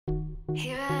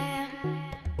Here I am,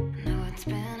 know it's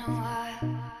been a while.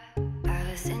 I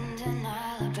was in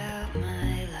denial about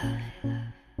my love.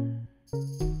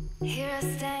 Here I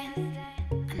stand,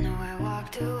 I know I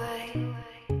walked away.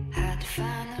 Had to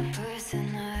find the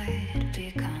person I'd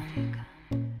become.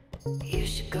 You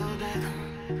should go back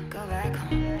home, go back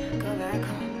home, go back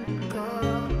home, go.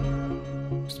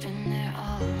 It's been there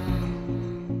all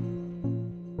along.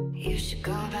 You should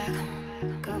go back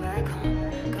home, go back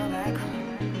home, go back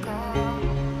home, go.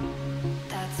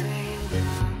 That's where you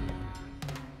belong.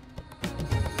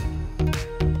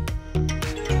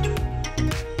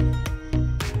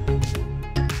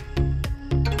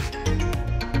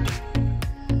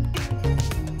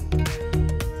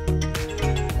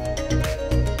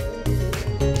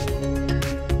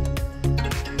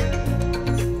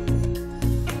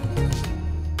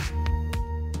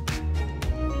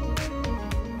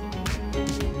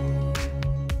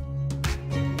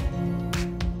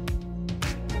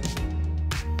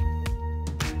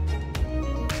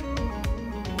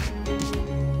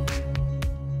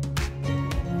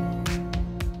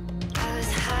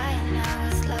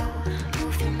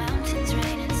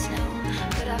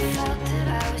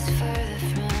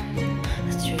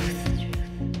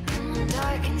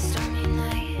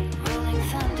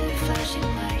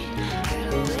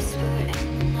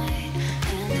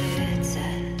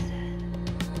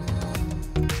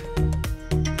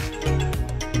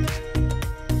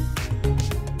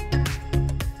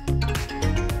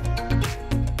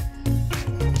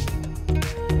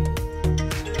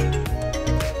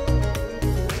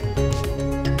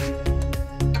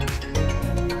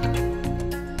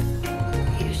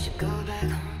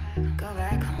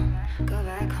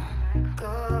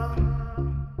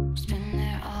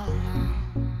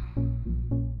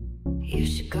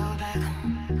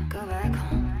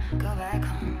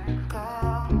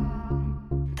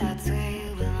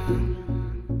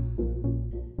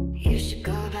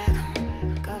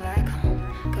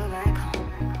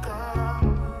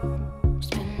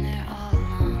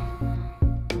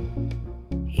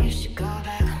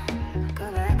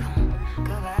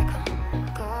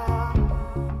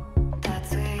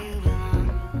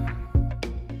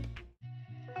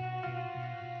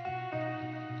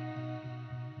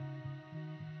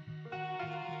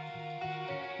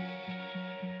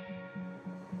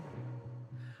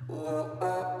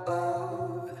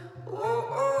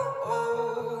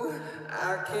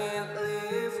 I can't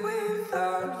live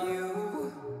without you.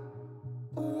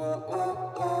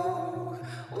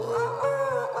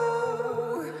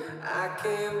 I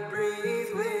can't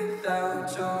breathe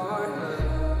without your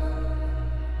love.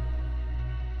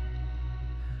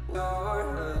 Your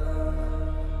love.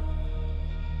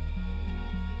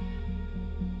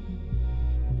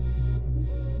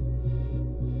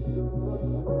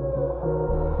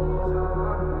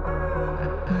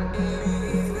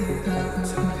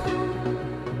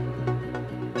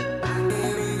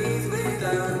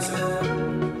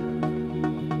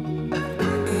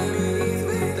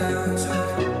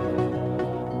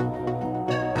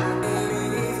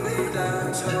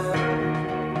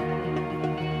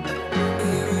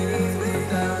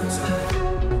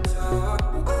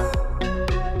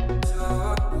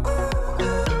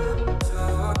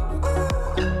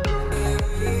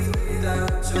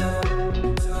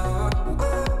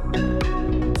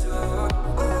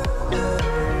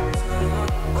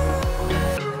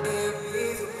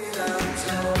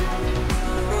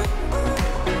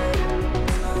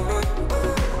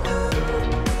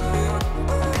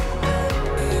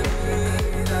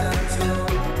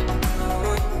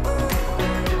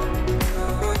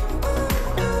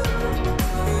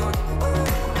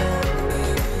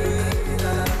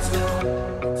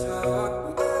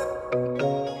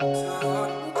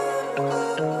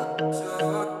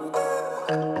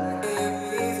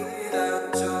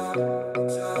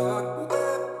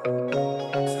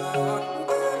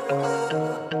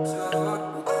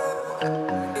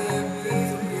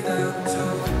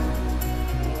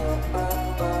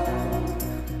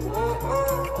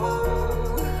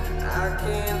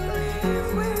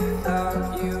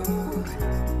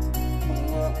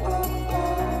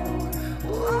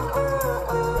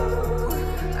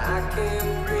 I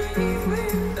can't breathe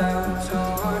without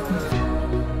your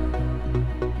love.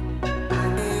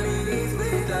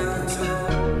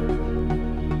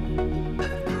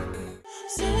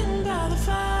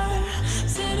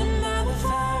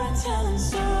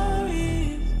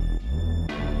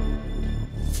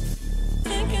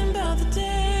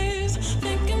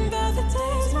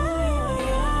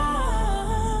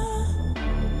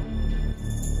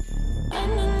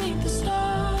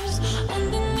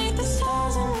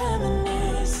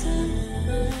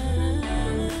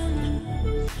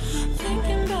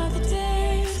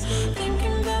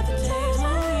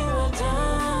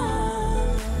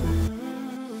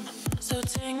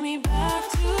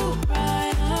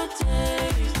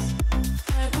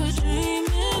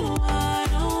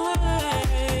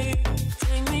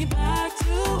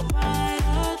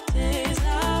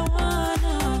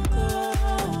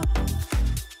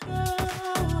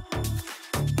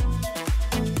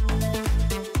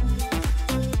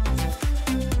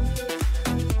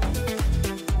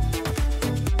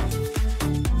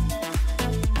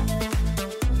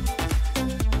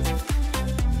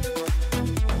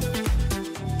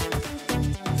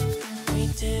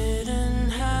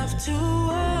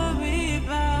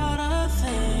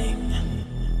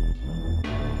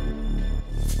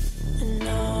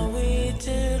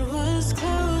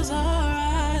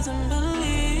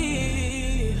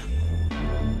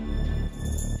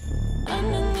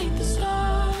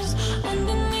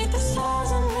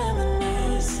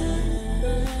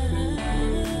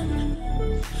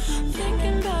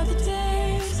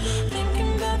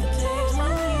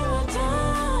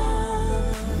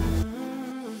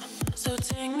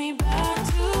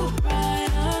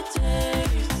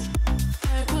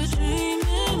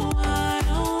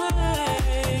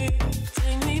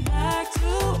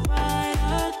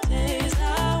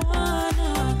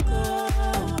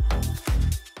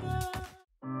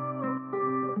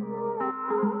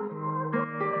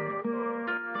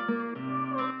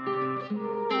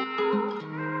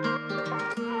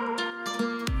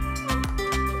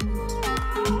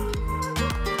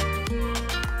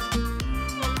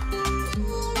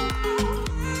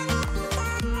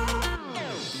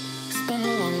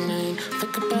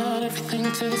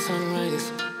 everything to the sunrise.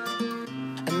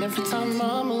 And every time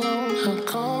I'm alone, I'll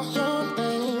call your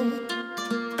name.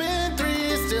 Been 3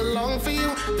 years, still long for you.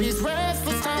 These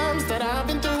restless times that I've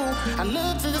been through, I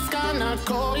look to the sky and I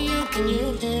call you. Can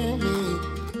you hear me?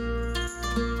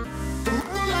 The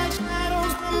moonlight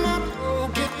shadows from my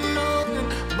broken heart,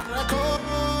 but I call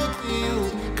to you,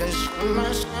 'cause you're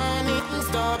my shining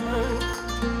star.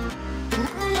 The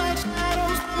moonlight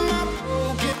shadows from my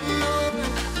broken heart,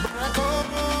 but I call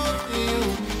to you,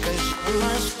 'cause you're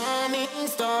my shining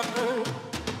star.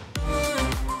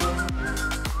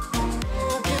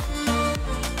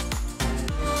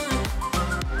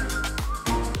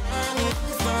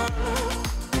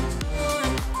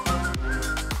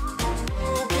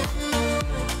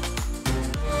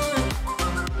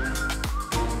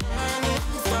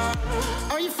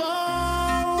 Are you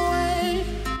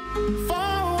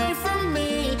far away from me?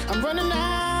 I'm running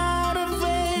out of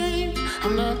air.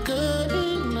 I'm not good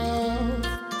enough.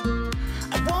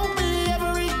 I won't be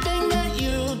everything that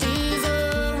you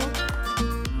deserve.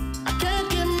 I can't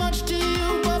give much to you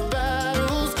but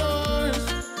battle scars.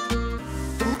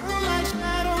 The moonlight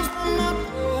shadows from my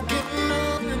broken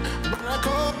heart, but I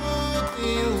call to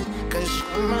you, 'cause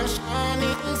you're my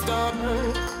shining star.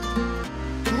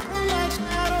 The moonlight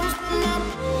shadows from my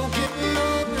broken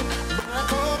heart, but I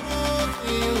call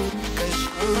to you, 'cause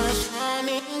you're my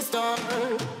shining star.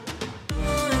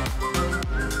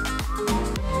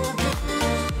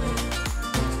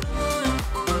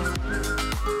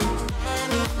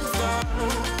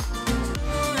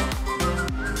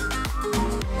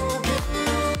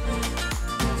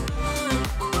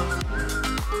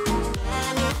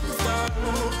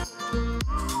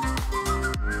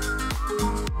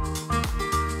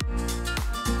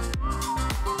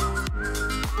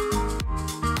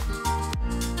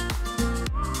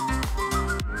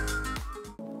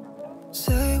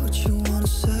 Say what you wanna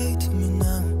say to me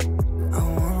now. I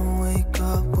wanna wake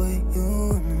up with you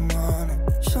in the morning.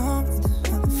 Show me there's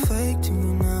nothing fake to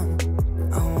me now.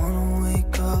 I wanna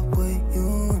wake up with you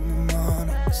in the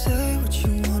morning. Say what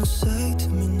you wanna say to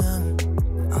me now.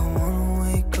 I wanna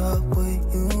wake up with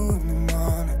you in the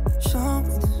morning. Show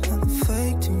me there's nothing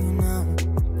fake to me now.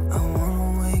 I wanna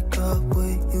wake up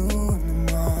with you in the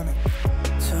morning.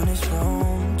 Turn this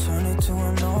room, turn it to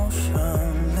an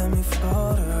ocean. Let me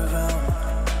float around.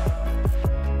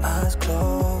 Eyes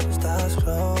closed,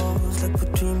 like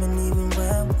we're dreaming even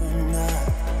when we're not.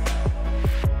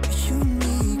 You and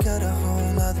me got a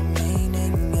whole lot of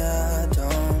meaning, I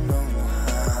don't know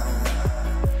how.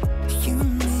 You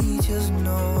and me just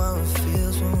know how it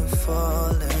feels when we're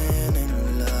falling in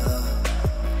love.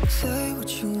 Say what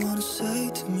you wanna say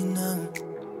to me now.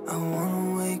 I wanna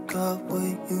wake up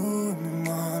with you in the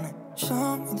morning.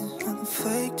 Show me there's nothing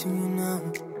fake to me now.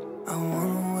 I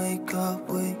wanna wake up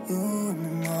with you in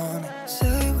the morning.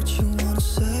 Say what you wanna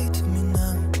say to me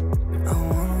now. I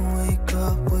wanna wake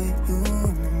up with you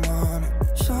in the morning.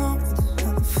 Show me there's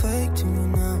nothing fake to me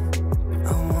now.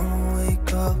 I wanna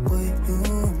wake up with you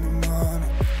in the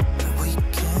morning. We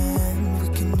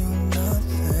can do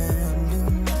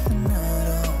nothing at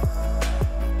all.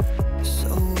 So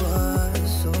what,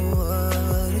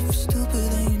 if you're stupid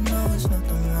then you know it's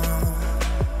nothing wrong.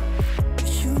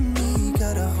 You and me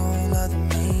got a whole lot of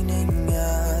me.